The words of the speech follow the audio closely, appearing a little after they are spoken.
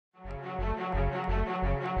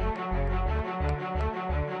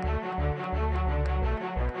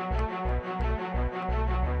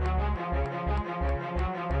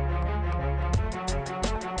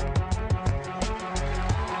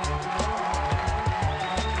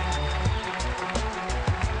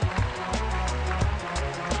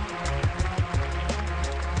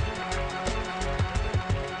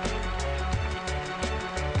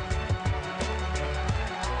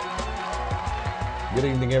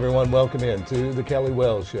Good evening, everyone. Welcome in to the Kelly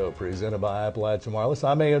Wells Show, presented by Appalachian Wireless.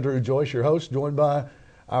 I'm Andrew Joyce, your host, joined by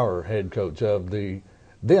our head coach of the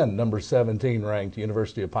then number 17 ranked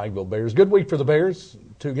University of Pikeville Bears. Good week for the Bears.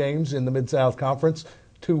 2 games in the Mid-South Conference,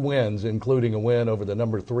 2 wins, including a win over the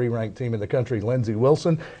number 3 ranked team in the country, Lindsey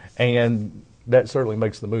Wilson, and that certainly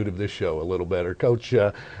makes the mood of this show a little better. Coach,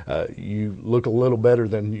 you look a little better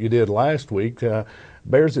than you did last week.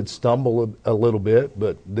 Bears had stumbled a little bit,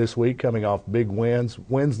 but this week coming off big wins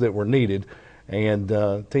that were needed, and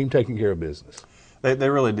team taking care of business. They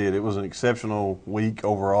really did. It was an exceptional week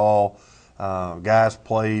overall. Guys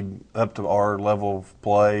played up to our level of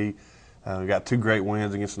play. We got 2 great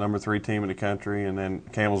wins against the number 3 team in the country, and then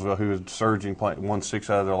Campbellsville, who is surging, won 6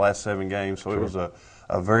 out of their last 7 games. So It was a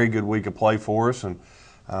very good week of play for us. And,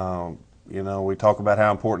 we talk about how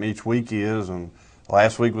important each week is, and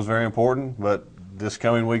last week was very important, but this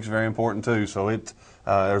coming week is very important too. So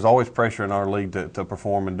there's always pressure in our league to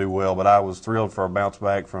perform and do well, but I was thrilled for a bounce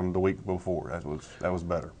back from the week before. That was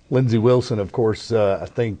better. Lindsey Wilson, of course, I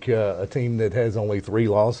think a team that has only 3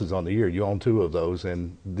 losses on the year. You own 2 of those,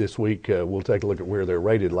 and this week we'll take a look at where they're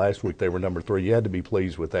rated. Last week they were number 3. You had to be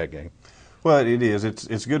pleased with that game. Well, it is.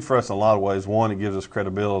 It's good for us in a lot of ways. One, it gives us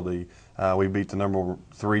credibility. We beat the number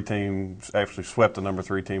 3 team, actually swept the number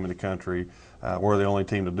 3 team in the country. We're the only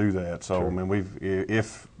team to do that. So, Sure. I mean,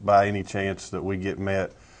 if by any chance that we get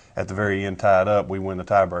met at the very end tied up, we win the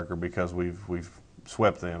tiebreaker because we've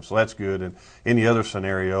swept them. So that's good. And any other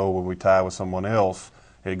scenario where we tie with someone else,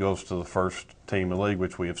 it goes to the first team in the league,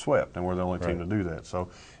 which we have swept, and we're the only team to do that. So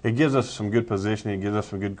it gives us some good positioning. It gives us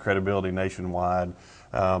some good credibility nationwide.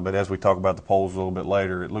 But as we talk about the polls a little bit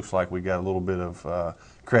later, it looks like we got a little bit of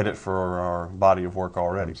credit for our body of work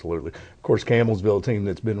already. Absolutely. Of course, Campbellsville, a team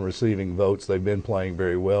that's been receiving votes. They've been playing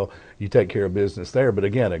very well. You take care of business there. But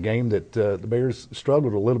again, a game that the Bears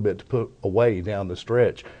struggled a little bit to put away down the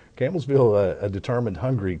stretch. Campbellsville, a determined,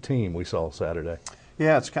 hungry team we saw Saturday.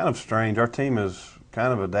 Yeah, it's kind of strange. Our team has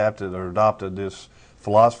kind of adopted this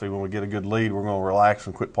philosophy. When we get a good lead, we're going to relax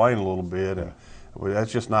and quit playing a little bit. And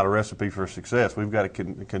that's just not a recipe for success. We've got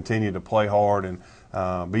to continue to play hard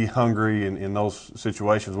and be hungry in those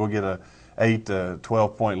situations. We'll get a 8 to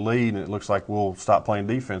 12-point lead, and it looks like we'll stop playing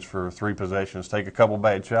defense for 3 possessions, take a couple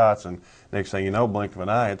bad shots, and next thing you know, blink of an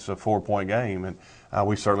eye, it's a 4-point game. And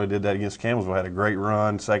we certainly did that against Campbellsville. We had a great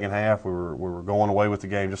run second half. We were going away with the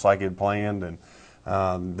game just like it had planned, and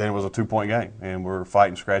then it was a 2-point game, and we're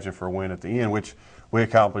fighting, scratching for a win at the end, which we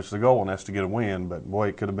accomplished the goal, and that's to get a win. But, boy,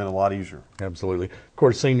 it could have been a lot easier. Absolutely. Of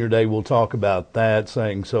course, Senior Day, we'll talk about that,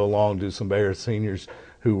 saying so long to some Bears seniors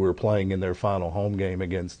who were playing in their final home game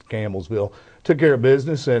against Campbellsville. Took care of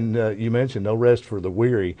business, and you mentioned no rest for the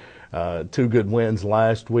weary. 2 good wins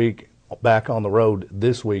last week, back on the road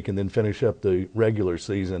this week, and then finish up the regular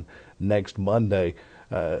season next Monday.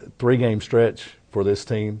 3-game stretch for this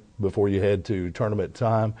team before you head to tournament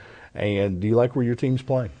time. And do you like where your team's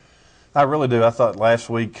playing? I really do. I thought last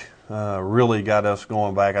week really got us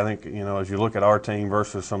going back. I think, as you look at our team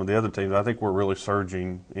versus some of the other teams, I think we're really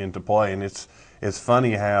surging into play. And it's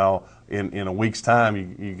funny how in a week's time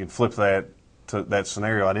you can flip that to that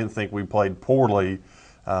scenario. I didn't think we played poorly,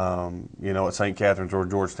 at St. Catharines or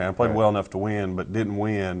Georgetown. I played well enough to win, but didn't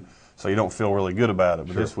win, so you don't feel really good about it.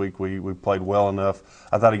 But this week we played well enough.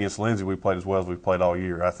 I thought against Lindsey we played as well as we've played all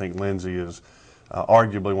year. I think Lindsey is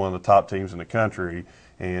arguably one of the top teams in the country.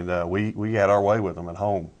 And we had our way with them at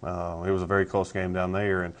home. It was a very close game down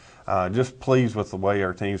there, and just pleased with the way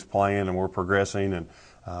our team's playing, and we're progressing, and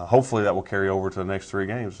hopefully that will carry over to the next 3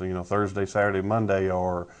 games. So, Thursday, Saturday, Monday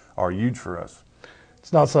are huge for us.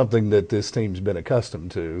 It's not something that this team's been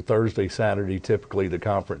accustomed to. Thursday, Saturday, typically the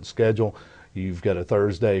conference schedule. You've got a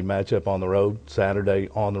Thursday matchup on the road, Saturday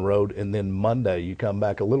on the road, and then Monday you come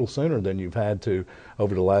back a little sooner than you've had to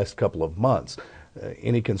over the last couple of months.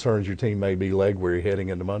 Any concerns your team may be leg weary heading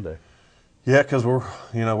into Monday? Yeah, because we're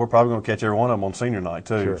probably going to catch every one of them on senior night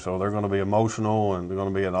too. Sure. So they're going to be emotional, and they're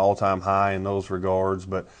going to be at an all-time high in those regards.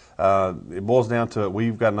 But it boils down to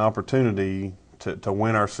we've got an opportunity to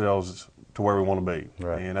win ourselves to where we want to be,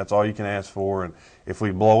 right. And that's all you can ask for. And if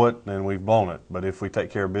we blow it, then we've blown it. But if we take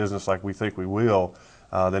care of business like we think we will,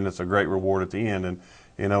 then it's a great reward at the end. And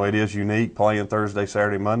it is unique playing Thursday,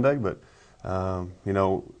 Saturday, Monday, but.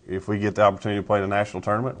 If we get the opportunity to play the national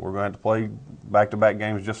tournament, we're going to have to play back-to-back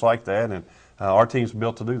games just like that, and our team's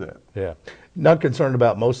built to do that. Yeah. Not concerned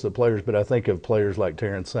about most of the players, but I think of players like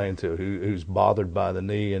Terrence Saintu, who's bothered by the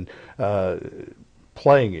knee and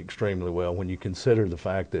playing extremely well when you consider the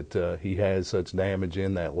fact that he has such damage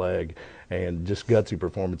in that leg and just gutsy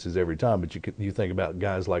performances every time. But you think about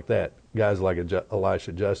guys like that, guys like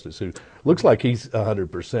Elisha Justice, who looks like he's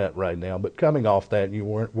 100% right now, but coming off that, you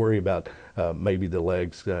weren't worried about maybe the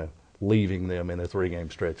legs leaving them in a 3-game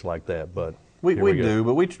stretch like that. But we do,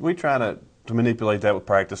 but we try to manipulate that with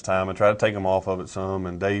practice time and try to take them off of it some.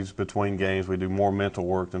 And days between games, we do more mental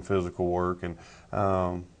work than physical work, and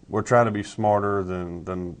we're trying to be smarter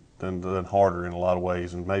than harder in a lot of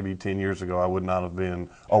ways. And maybe 10 years ago, I would not have been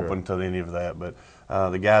open to any of that. But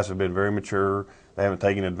the guys have been very mature. They haven't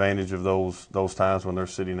taken advantage of those times when they're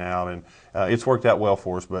sitting out, and it's worked out well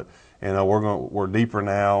for us. But we're deeper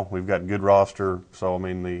now. We've got a good roster. So I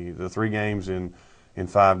mean, the 3 games in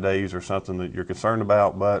 5 days or something that you're concerned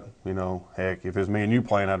about, but heck, if it's me and you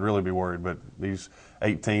playing, I'd really be worried. But these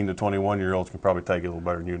 18 to 21-year-olds can probably take it a little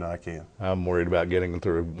better than you and I can. I'm worried about getting them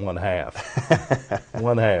through one half.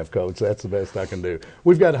 One half, Coach. That's the best I can do.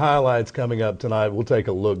 We've got highlights coming up tonight. We'll take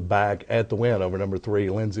a look back at the win over number 3,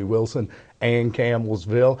 Lindsey Wilson and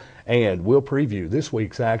Campbellsville, and we'll preview this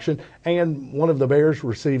week's action and one of the Bears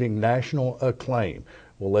receiving national acclaim.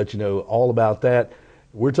 We'll let you know all about that.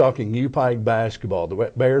 We're talking U-Pike basketball.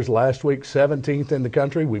 The Bears last week, 17th in the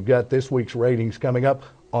country. We've got this week's ratings coming up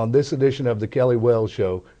on this edition of the Kelly Wells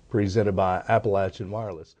Show, presented by Appalachian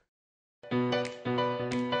Wireless.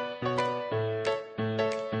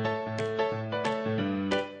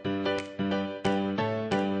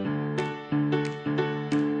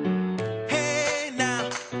 Hey now,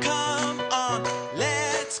 come on,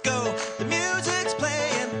 let's go. The music's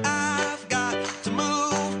playing, I've got to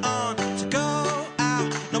move on to go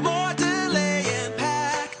out. No more delaying,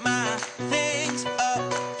 pack my things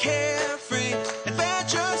up, carefree,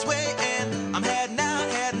 adventurous waiting. I'm heading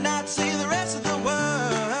out to see the rest of the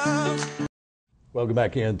world. Welcome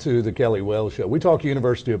back into the Kelly Wells Show. We talk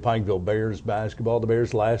University of Pikeville Bears basketball. The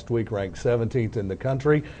Bears last week ranked 17th in the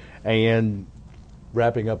country and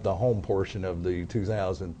wrapping up the home portion of the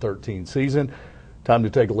 2013 season. Time to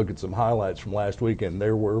take a look at some highlights from last week, and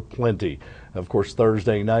there were plenty. Of course,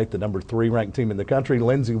 Thursday night, the number 3 ranked team in the country,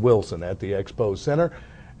 Lindsey Wilson at the Expo Center,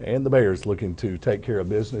 and the Bears looking to take care of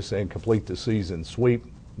business and complete the season sweep.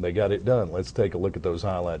 They got it done. Let's take a look at those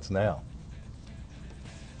highlights now.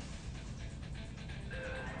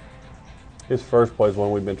 This first play is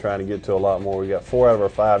one we've been trying to get to a lot more. We got 4 out of our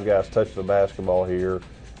 5 guys touch the basketball here.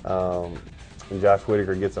 And Josh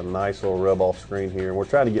Whitaker gets a nice little rub-off screen here. And we're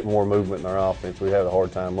trying to get more movement in our offense. We've had a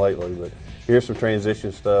hard time lately, but here's some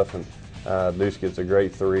transition stuff. And Deuce gets a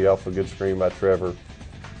great 3 off a good screen by Trevor.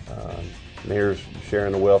 And here's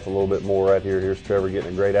sharing the wealth a little bit more right here. Here's Trevor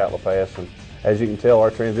getting a great outlet pass. And as you can tell,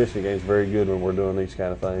 our transition game is very good when we're doing these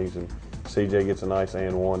kind of things. And CJ gets a nice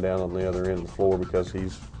and 1 down on the other end of the floor because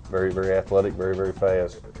he's very, very athletic, very, very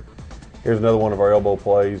fast. Here's another one of our elbow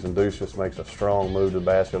plays, and Deuce just makes a strong move to the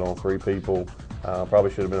basket on 3 people.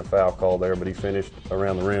 Probably should have been a foul call there, but he finished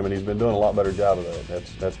around the rim, and he's been doing a lot better job of that.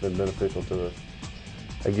 That's been beneficial to us.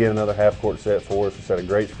 Again, another half-court set for us. We set a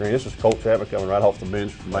great screen. This is Colt Chapman coming right off the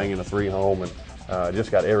bench, banging a 3 home, and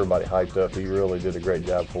just got everybody hyped up. He really did a great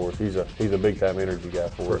job for us. He's a big-time energy guy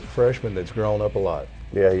for us. Freshman that's grown up a lot.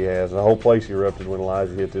 Yeah, he has. And the whole place erupted when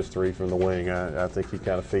Elijah hit this 3 from the wing. I think he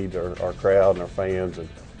kind of feeds our crowd and our fans, and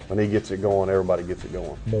when he gets it going, everybody gets it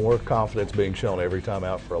going. More confidence being shown every time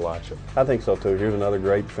out for Elisha. I think so, too. Here's another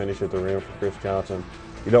great finish at the rim for Chris Johnson.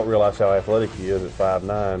 You don't realize how athletic he is at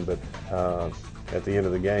 5'9", but at the end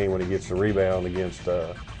of the game, when he gets the rebound against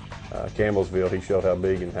Campbellsville, he showed how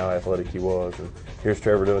big and how athletic he was. And here's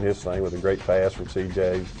Trevor doing his thing with a great pass from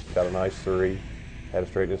CJ. Got a nice 3. Had to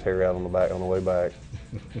straighten his hair out on the way back.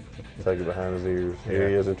 Take it behind his ears. Yeah. Here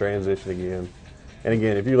he is in transition again. And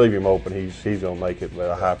again, if you leave him open, he's going to make it at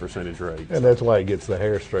a high percentage rate. And that's why he gets the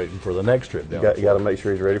hair straightened for the next trip down. You got to make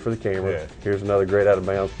sure he's ready for the camera. Yeah. Here's another great out of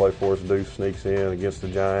bounds play for us. Deuce sneaks in against the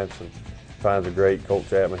Giants and finds a great Colt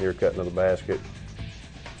Chapman here cutting to the basket.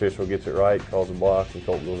 Official gets it right, calls a block, and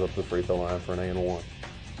Colt goes up to the free throw line for an and 1.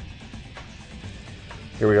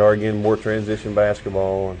 Here we are again, more transition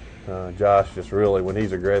basketball. Josh just really, when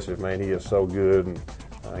he's aggressive, man, he is so good.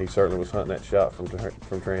 And he certainly was hunting that shot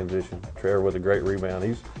from transition. Trevor with a great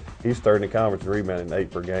rebound. He's third in the conference rebounding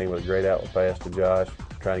 8 per game with a great outlet pass to Josh,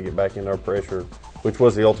 trying to get back into our pressure, which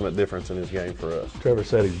was the ultimate difference in his game for us. Trevor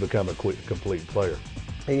said he's become a complete player.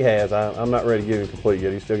 He has. I'm not ready to give him complete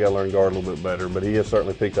yet. He's still got to learn guard a little bit better, but he has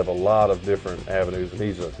certainly picked up a lot of different avenues, and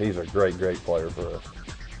he's a great player for us.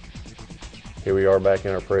 Here we are back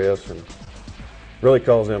in our press, and really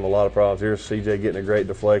caused them a lot of problems. Here's CJ getting a great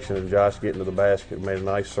deflection and Josh getting to the basket, made a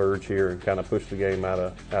nice surge here and kind of pushed the game out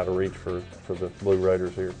of reach for the Blue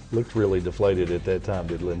Raiders here. Looked really deflated at that time,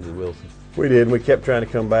 did Lindsey Wilson. We did, and we kept trying to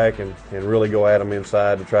come back and really go at them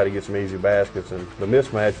inside to try to get some easy baskets. And the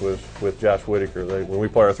mismatch was with Josh Whitaker. When we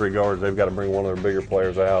play our 3 guards, they've got to bring one of their bigger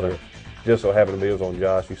players out. And just so happened to be it was on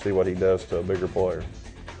Josh. You see what he does to a bigger player.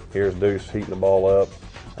 Here's Deuce heating the ball up,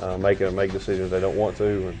 making them make decisions they don't want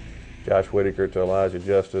to. And Josh Whitaker to Elijah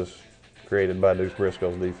Justice, created by Deuce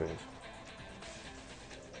Briscoe's defense.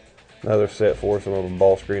 Another set for us on a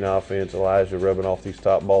ball screen offense. Elijah rubbing off these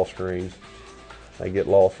top ball screens. They get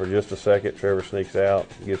lost for just a second. Trevor sneaks out,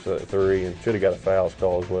 gets a 3, and should have got a foul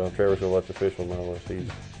call as well. Trevor's going to let the official know this.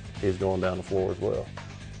 He's going down the floor as well.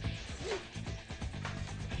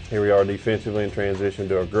 Here we are defensively in transition,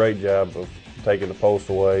 do a great job of taking the post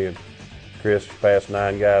away, and Chris passed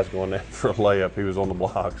 9 guys going down for a layup. He was on the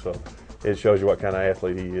block, so it shows you what kind of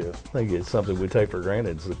athlete he is. I think it's something we take for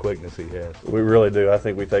granted, is the quickness he has. We really do. I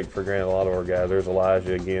think we take for granted a lot of our guys. There's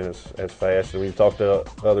Elijah, again, as fast. And when you talk to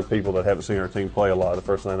other people that haven't seen our team play a lot, the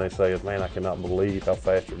first thing they say is, man, I cannot believe how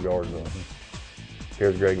fast your guards are.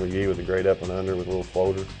 Here's Greg McGee with a great up and under with a little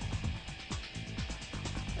floater.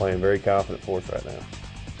 Playing very confident for us right now.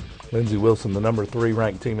 Lindsey Wilson, the number 3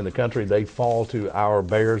 ranked team in the country, they fall to our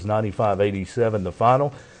Bears, 95-87, the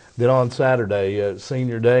final. Then on Saturday,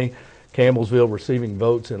 Senior Day, Campbellsville receiving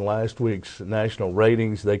votes in last week's national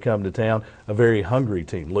ratings. They come to town, a very hungry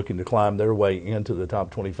team looking to climb their way into the top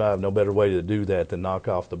 25. No better way to do that than knock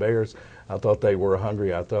off the Bears. I thought they were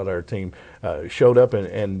hungry. I thought our team showed up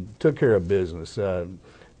and took care of business.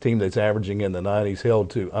 Team that's averaging in the 90s held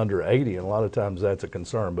to under 80, and a lot of times that's a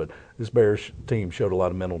concern, but this Bears team showed a lot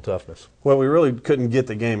of mental toughness. Well, we really couldn't get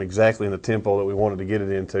the game exactly in the tempo that we wanted to get it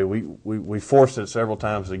into. We forced it several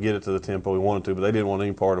times to get it to the tempo we wanted to, but they didn't want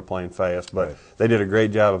any part of playing fast. But They did a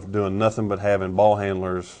great job of doing nothing but having ball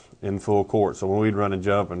handlers in full court. So when we'd run and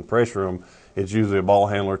jump and pressure them, it's usually a ball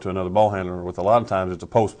handler to another ball handler. With a lot of times it's a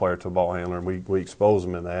post player to a ball handler, and we expose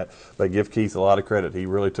them in that. But give Keith a lot of credit. He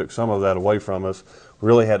really took some of that away from us.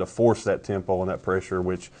 Really had to force that tempo and that pressure,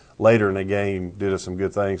 which later in the game did us some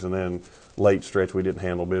good things. And then late stretch we didn't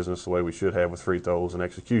handle business the way we should have with free throws and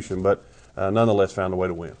execution. But nonetheless found a way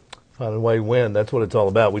to win. Find a way to win. That's what it's all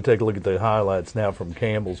about. We take a look at the highlights now from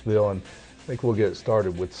Campbellsville, and I think we'll get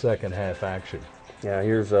started with second half action. Yeah,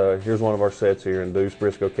 here's one of our sets here, and Deuce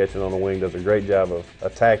Briscoe catching on the wing does a great job of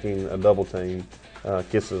attacking a double team,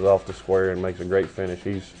 kisses it off the square and makes a great finish.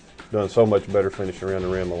 He's done so much better finishing around the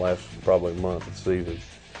rim the last probably month of the season.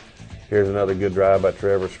 Here's another good drive by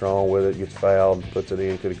Trevor Strong with it, gets fouled, puts it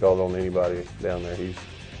in, could have called on anybody down there.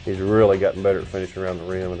 He's really gotten better at finishing around the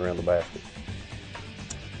rim and around the basket.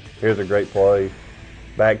 Here's a great play,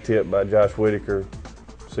 back tip by Josh Whitaker.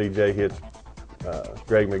 CJ hits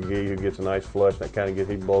Greg McGee, who gets a nice flush. That kind of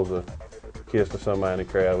he blows a kiss to somebody in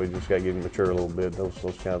the crowd. We just got to get him mature a little bit. Those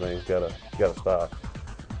kind of things got to stop.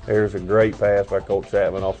 There's a great pass by Colt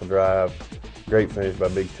Chapman off the drive. Great finish by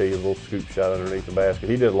Big T, a little scoop shot underneath the basket.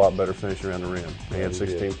 He did a lot better finishing around the rim. He had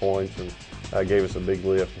 16 points and gave us a big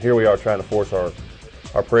lift. Here we are trying to force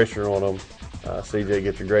our pressure on them. CJ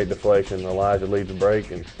gets a great deflection. Elijah leads the break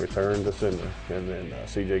and return to Cinder. And then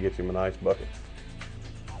CJ gets him a nice bucket.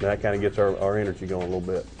 And that kind of gets our energy going a little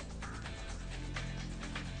bit.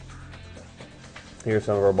 Here's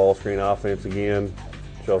some of our ball screen offense again.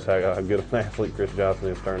 Shows how good of an athlete Chris Johnson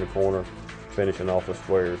is, turning the corner, finishing off the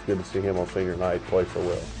squares. Good to see him on senior night play so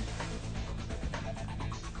well.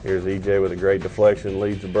 Here's EJ with a great deflection,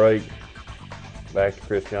 leads the break. Back to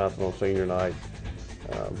Chris Johnson on senior night.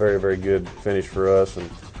 Very, very good finish for us. And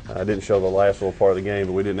I didn't show the last little part of the game,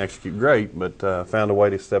 but we didn't execute great, but found a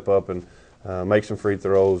way to step up and make some free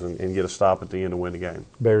throws and get a stop at the end to win the game.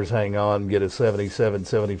 Bears hang on, get a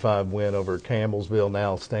 77-75 win over Campbellsville.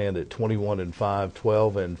 Now stand at 21-5,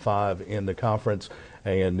 12-5 in the conference,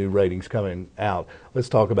 and new ratings coming out. Let's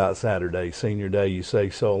talk about Saturday, Senior Day. You say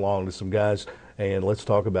so long to some guys, and let's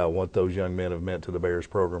talk about what those young men have meant to the Bears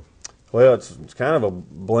program. Well, it's kind of a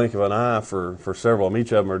blink of an eye for several of them.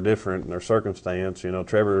 Each of them are different in their circumstance. You know,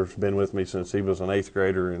 Trevor's been with me since he was an 8th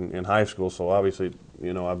grader in high school, so obviously,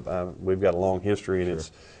 you know, we've got a long history,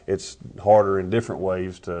 and it's harder in different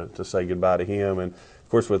ways to say goodbye to him. And, of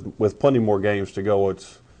course, with plenty more games to go, it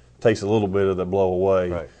takes a little bit of the blow away.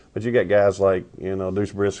 Right. But you got guys like, you know,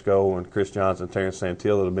 Deuce Briscoe and Chris Johnson, Terrence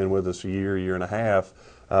Santill that have been with us a year and a half,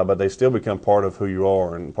 but they still become part of who you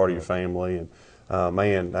are and part of your family. And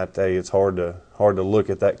man, I tell you, it's hard to look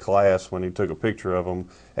at that class when he took a picture of them.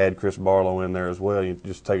 Add Chris Barlow in there as well. You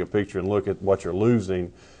just take a picture and look at what you're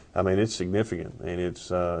losing. I mean, it's significant, and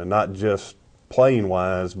it's not just playing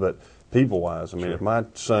wise, but people-wise. I mean, Sure. if my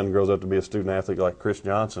son grows up to be a student athlete like Chris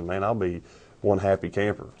Johnson, man, I'll be one happy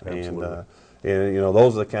camper. Absolutely. And you know,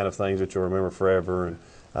 those are the kind of things that you'll remember forever. And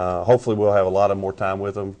hopefully we'll have a lot of more time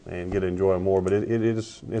with them and get to enjoy them more. But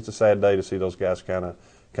it's a sad day to see those guys kind of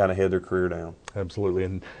head their career down. Absolutely.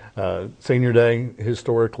 And senior day,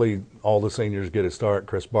 historically, all the seniors get a start.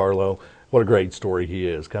 Chris Barlow, what a great story he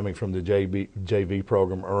is. Coming from the JV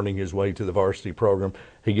program, earning his way to the varsity program.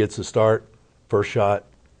 He gets a start, first shot,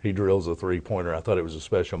 he drills a three-pointer. I thought it was a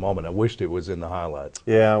special moment. I wished it was in the highlights.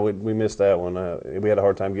 Yeah, we missed that one. We had a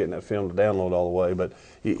hard time getting that film to download all the way. But,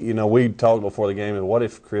 you know, we talked before the game, and what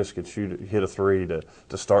if Chris could hit a three to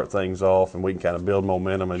start things off, and we can kind of build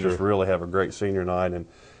momentum and just really have a great senior night. And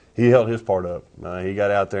he held his part up. He got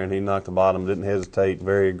out there and he knocked the bottom, didn't hesitate,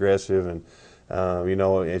 very aggressive. And, you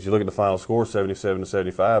know, as you look at the final score,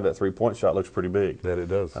 77-75, that three-point shot looks pretty big. That it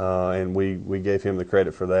does. And we gave him the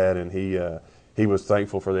credit for that, and he was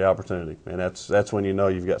thankful for the opportunity. And that's when you know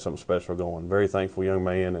you've got something special going. Very thankful young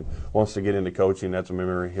man, and wants to get into coaching. That's a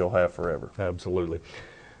memory he'll have forever. Absolutely.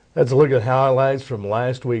 Let's look at highlights from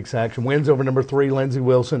last week's action. Wins over number 3, Lindsey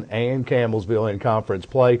Wilson, and Campbellsville in conference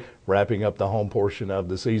play, wrapping up the home portion of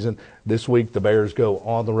the season. This week, the Bears go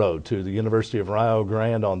on the road to the University of Rio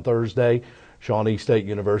Grande on Thursday, Shawnee State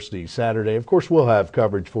University Saturday. Of course, we'll have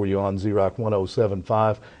coverage for you on Z-Rock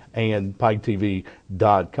 107.5 and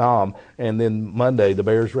PikeTV.com. And then Monday, the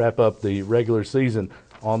Bears wrap up the regular season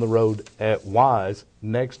on the road at Wise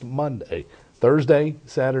next Monday. Thursday,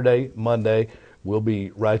 Saturday, Monday. We'll be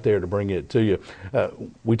right there to bring it to you.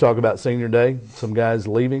 We talk about senior day, some guys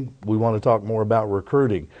leaving. We want to talk more about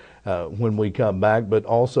recruiting when we come back, but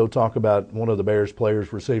also talk about one of the Bears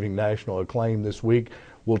players receiving national acclaim this week.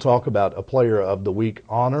 We'll talk about a Player of the Week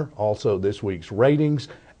honor, also this week's ratings,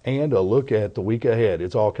 and a look at the week ahead.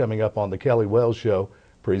 It's all coming up on the Kelly Wells Show,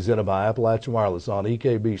 presented by Appalachian Wireless on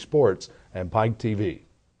EKB Sports and Pike TV.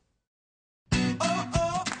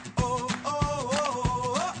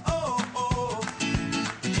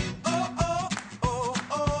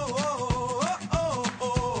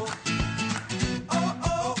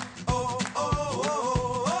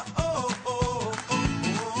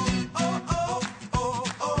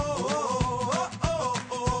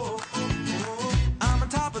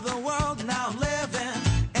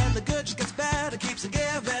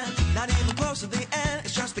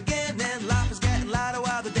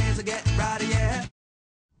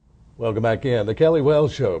 Welcome back in. The Kelly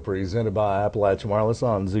Wells Show, presented by Appalachian Wireless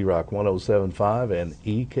on Z-Rock 107.5 and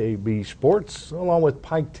EKB Sports, along with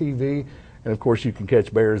Pike TV. And, of course, you can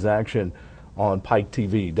catch Bears action on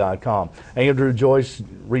PikeTV.com. Andrew Joyce,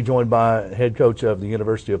 rejoined by head coach of the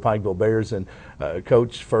University of Pikeville Bears and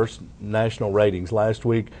coach first national ratings. Last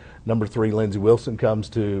week, number 3, Lindsey Wilson, comes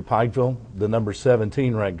to Pikeville. The number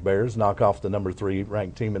 17 ranked Bears knock off the number 3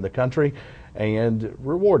 ranked team in the country, and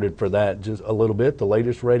rewarded for that just a little bit. The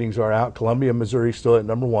latest ratings are out. Columbia, Missouri still at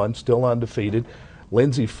number 1, still undefeated.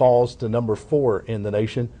 Lindsey falls to number 4 in the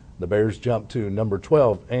nation. The Bears jump to number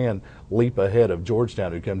 12 and leap ahead of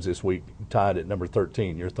Georgetown, who comes this week tied at number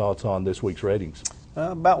 13. Your thoughts on this week's ratings?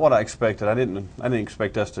 About what I expected. I didn't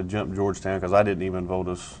expect us to jump Georgetown because I didn't even vote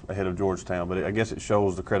us ahead of Georgetown. But I guess it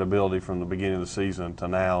shows the credibility from the beginning of the season to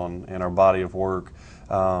now and our body of work.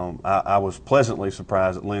 I was pleasantly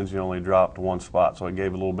surprised that Lindsey only dropped 1 spot, so it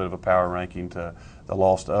gave a little bit of a power ranking to the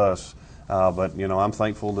loss to us. But, you know, I'm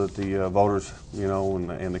thankful that the voters, you know,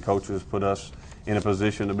 and the coaches put us in a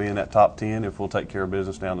position to be in that top 10 if we'll take care of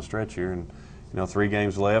business down the stretch here. And, you know, 3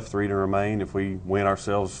 games left, 3 to remain. If we win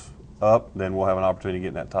ourselves up, then we'll have an opportunity to get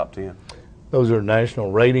in that top 10. Those are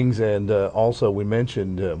national ratings, and also we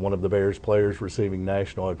mentioned one of the Bears players receiving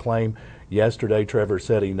national acclaim. Yesterday, Trevor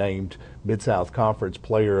Setti named Mid-South Conference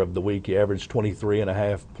Player of the Week. He averaged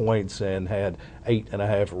 23.5 points and had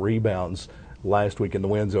 8.5 rebounds last week in the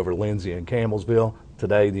wins over Lindsey and Campbellsville.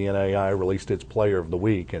 Today, the NAI released its Player of the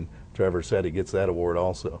Week, and Trevor Setti gets that award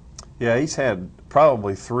also. Yeah, he's had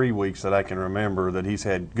probably 3 weeks that I can remember that he's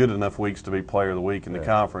had good enough weeks to be Player of the Week in the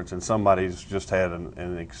conference, and somebody's just had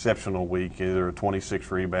an exceptional week, either a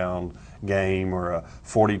 26-rebound game or a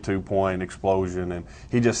 42-point explosion, and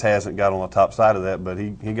he just hasn't got on the top side of that, but he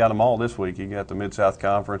got them all this week. He got the Mid-South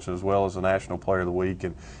Conference as well as the National Player of the Week,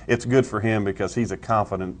 and it's good for him because he's a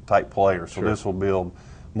confident-type player, so this will build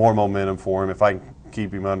more momentum for him. If I can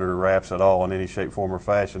keep him under wraps at all in any shape, form, or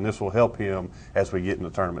fashion, this will help him as we get into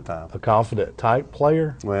tournament time. A confident type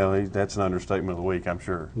player? Well, that's an understatement of the week, I'm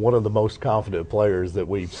sure. One of the most confident players that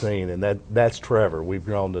we've seen, and that's Trevor. We've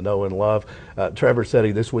grown to know and love. Trevor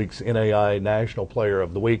Setti, this week's NAI National Player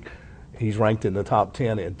of the Week. He's ranked in the top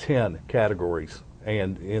 10 in 10 categories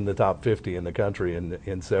and in the top 50 in the country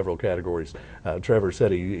in several categories. Trevor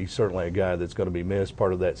said he's certainly a guy that's going to be missed,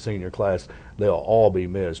 part of that senior class. They'll all be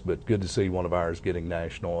missed, but good to see one of ours getting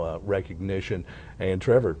national recognition. And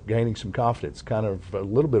Trevor gaining some confidence, kind of a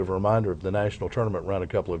little bit of a reminder of the national tournament run a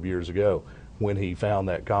couple of years ago when he found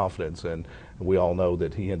that confidence, and we all know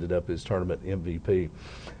that he ended up as tournament MVP.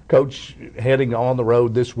 Coach, heading on the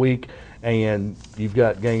road this week, and you've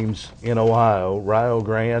got games in Ohio, Rio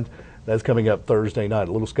Grande. That's coming up Thursday night.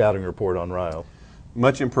 A little scouting report on Rio.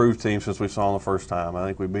 Much improved team since we saw them the first time. I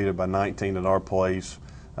think we beat it by 19 at our place,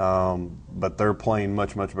 but they're playing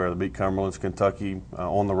much, much better. They beat Cumberland's Kentucky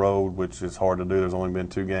on the road, which is hard to do. There's only been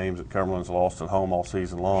 2 games that Cumberland's lost at home all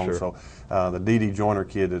season long. Sure. So the D.D. Joyner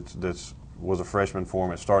kid that's was a freshman for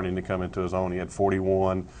him, is starting to come into his own. He had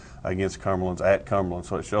 41 against Cumberland's at Cumberland,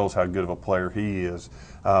 so it shows how good of a player he is.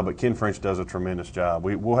 But Ken French does a tremendous job.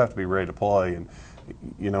 We'll have to be ready to play, and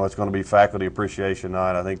you know, it's going to be faculty appreciation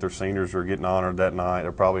night. I think their seniors are getting honored that night.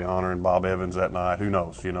 They're probably honoring Bob Evans that night. Who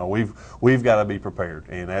knows? You know, we've got to be prepared,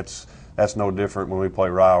 and that's no different when we play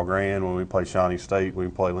Rio Grande, when we play Shawnee State, when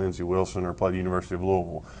we play Lindsey Wilson, or play the University of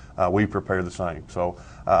Louisville. We prepare the same. So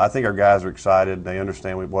I think our guys are excited. They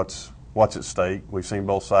understand what's at stake. We've seen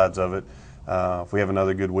both sides of it. If we have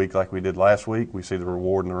another good week like we did last week, we see the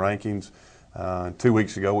reward in the rankings. 2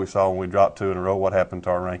 weeks ago, we saw when we dropped 2 in a row what happened to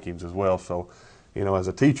our rankings as well. So, you know, as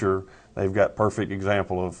a teacher, they've got perfect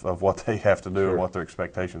example of what they have to do. Sure. And what their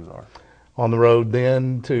expectations are. On the road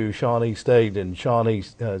then to Shawnee State, and Shawnee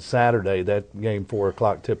Saturday, that game 4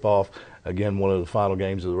 o'clock tip-off. Again, one of the final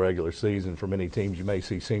games of the regular season. For many teams, you may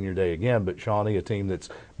see Senior Day again, but Shawnee, a team that's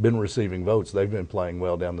been receiving votes, they've been playing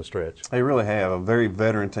well down the stretch. They really have. A very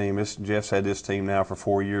veteran team. Jeff's had this team now for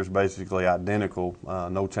 4 years, basically identical.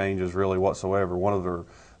 No changes really whatsoever. One of their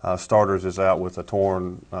starters is out with a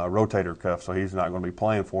torn rotator cuff, so he's not going to be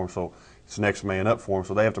playing for him. So it's the next man up for him.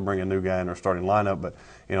 So they have to bring a new guy in their starting lineup. But,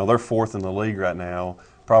 you know, they're 4th in the league right now.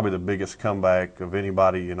 Probably the biggest comeback of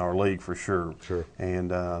anybody in our league for sure. Sure.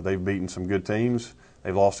 And they've beaten some good teams.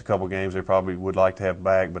 They've lost a couple games they probably would like to have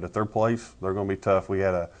back, but at their place, they're going to be tough. We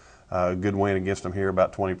had a good win against them here,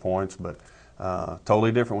 about 20 points, but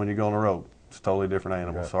totally different when you go on the road. It's a totally different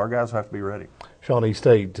animal. Right. So our guys have to be ready. Shawnee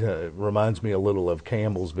State reminds me a little of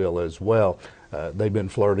Campbellsville as well. They've been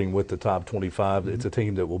flirting with the top 25. It's a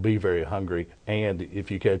team that will be very hungry, and if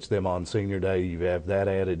you catch them on Senior Day, you have that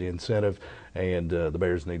added incentive, and the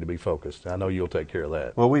Bears need to be focused. I know you'll take care of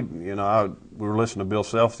that. Well, we were listening to Bill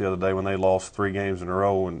Self the other day when they lost 3 games in a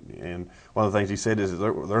row, and one of the things he said is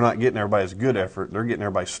they're not getting everybody's good effort, they're getting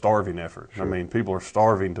everybody's starving effort. Sure. I mean, people are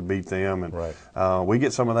starving to beat them, and right. We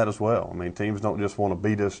get some of that as well. I mean, teams don't just want to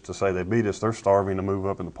beat us to say they beat us, they're starving to move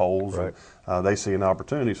up in the polls, right. And they see an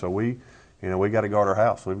opportunity, so we got to guard our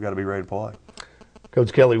house. We've got to be ready to play.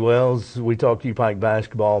 Coach Kelly Wells, we talked U Pike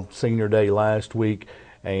basketball Senior Day last week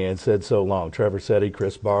and said so long. Trevor Setti,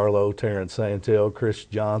 Chris Barlow, Terrence Santel, Chris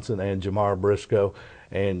Johnson, and Jamar Briscoe,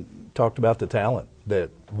 and talked about the talent that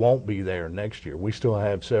won't be there next year. We still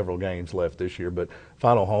have several games left this year, but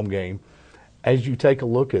final home game. As you take a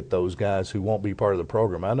look at those guys who won't be part of the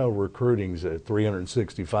program, I know recruiting's a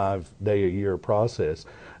 365-day-a-year process.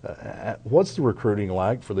 What's the recruiting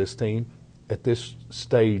like for this team at this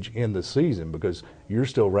stage in the season, because you're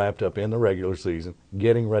still wrapped up in the regular season,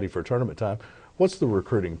 getting ready for tournament time? What's the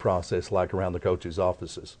recruiting process like around the coaches'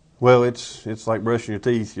 offices? Well, it's like brushing your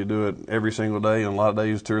teeth. You do it every single day, and a lot of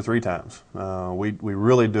days 2 or 3 times. We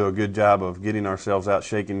really do a good job of getting ourselves out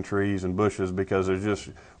shaking trees and bushes, because there's just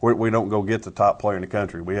we don't go get the top player in the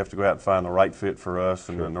country. We have to go out and find the right fit for us,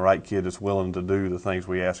 and, sure. and the right kid that's willing to do the things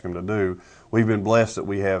we ask him to do. We've been blessed that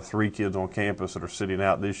we have 3 kids on campus that are sitting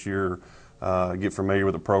out this year. Get familiar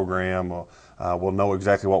with the program. We'll know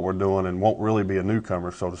exactly what we're doing and won't really be a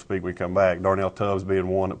newcomer, so to speak, when we come back. Darnell Tubbs being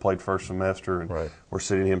one that played first semester, and right. we're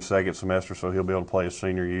sitting him second semester, so he'll be able to play his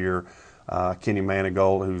senior year. Kenny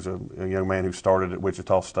Manigault, who's a young man who started at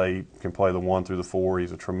Wichita State, can play the 1 through the 4.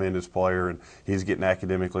 He's a tremendous player, and he's getting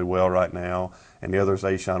academically well right now. And the other is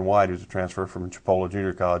Ashawn White, who's a transfer from Chipola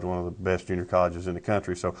Junior College, one of the best junior colleges in the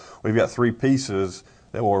country. So we've got 3 pieces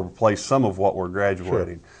that will replace some of what we're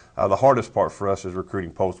graduating. Sure. The hardest part for us is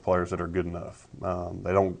recruiting post players that are good enough.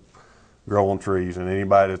 They don't grow on trees, and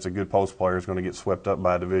anybody that's a good post player is going to get swept up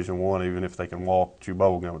by Division I, even if they can walk, chew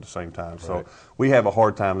bubble gum at the same time. Right. So we have a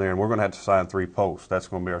hard time there, and we're going to have to sign 3 posts. That's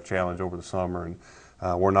going to be our challenge over the summer,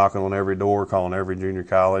 and we're knocking on every door, calling every junior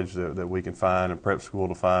college that we can find and prep school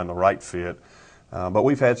to find the right fit. But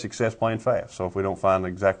we've had success playing fast, so if we don't find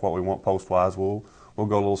exactly what we want post-wise, we'll go a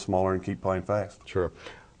little smaller and keep playing fast. Sure.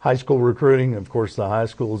 High school recruiting, of course, the high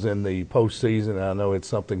school's in the postseason. I know it's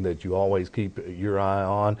something that you always keep your eye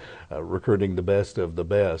on, recruiting the best of the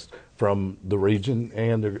best from the region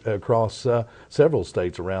and across several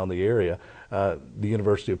states around the area. The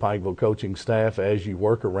University of Pikeville coaching staff, as you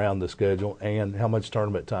work around the schedule, and how much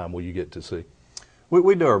tournament time will you get to see?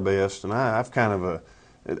 We do our best, and I've kind of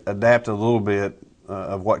adapted a little bit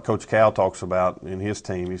of what Coach Cal talks about in his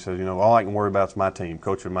team. He says, you know, all I can worry about is my team,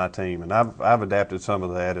 coaching my team. And I've adapted some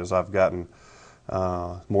of that as I've gotten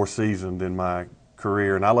more seasoned in my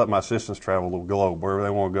career. And I let my assistants travel the globe. Wherever they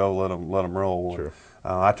want to go, let them roll. Sure.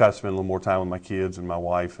 I try to spend a little more time with my kids and my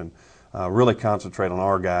wife and really concentrate on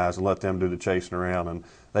our guys and let them do the chasing around. And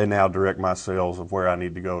they now direct my sales of where I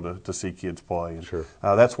need to go to see kids play. And, sure.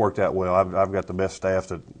 That's worked out well. I've got the best staff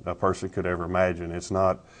that a person could ever imagine. It's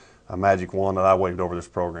not a magic wand that I waved over this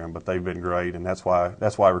program, but they've been great, and that's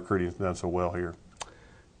why recruiting's done so well here.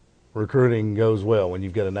 Recruiting goes well when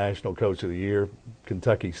you've got a National Coach of the Year,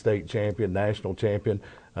 Kentucky State champion, national champion.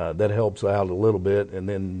 That helps out a little bit, and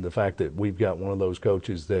then the fact that we've got one of those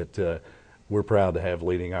coaches that we're proud to have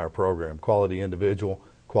leading our program. Quality individual,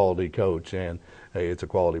 quality coach, and hey, it's a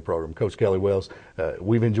quality program. Coach Kelly Wells,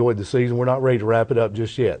 we've enjoyed the season. We're not ready to wrap it up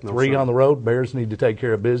just yet. No, 3 sir. on the road. Bears need to take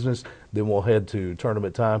care of business. Then we'll head to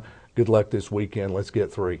tournament time. Good luck this weekend. Let's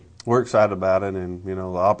get 3. We're excited about it, and you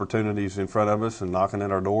know the opportunities in front of us and knocking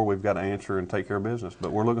at our door. We've got to answer and take care of business,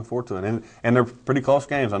 but we're looking forward to it. And they're pretty close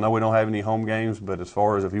games. I know we don't have any home games, but as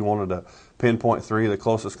far as if you wanted to pinpoint 3 of the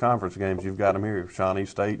closest conference games, you've got them here: Shawnee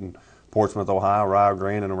State and Portsmouth, Ohio, Rio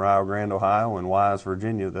Grande and Rio Grande, Ohio, and Wise,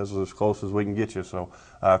 Virginia. This is as close as we can get you. So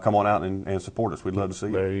come on out and support us. We'd love to see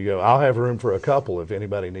you. There you go. I'll have room for a couple if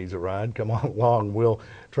anybody needs a ride. Come on along. We'll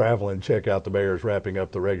travel and check out the Bears wrapping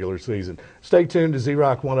up the regular season. Stay tuned to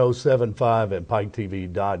Z-Rock 107.5 and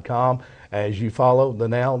PikeTV.com as you follow the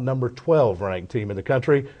now number 12 ranked team in the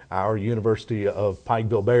country, our University of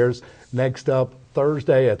Pikeville Bears. Next up,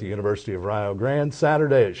 Thursday at the University of Rio Grande,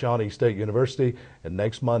 Saturday at Shawnee State University, and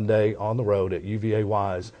next Monday on the road at UVA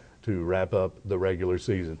Wise to wrap up the regular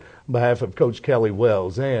season. On behalf of Coach Kelly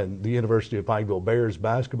Wells and the University of Pikeville Bears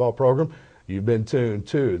basketball program, you've been tuned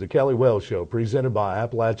to the Kelly Wells Show, presented by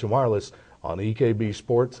Appalachian Wireless on EKB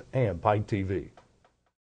Sports and Pike TV.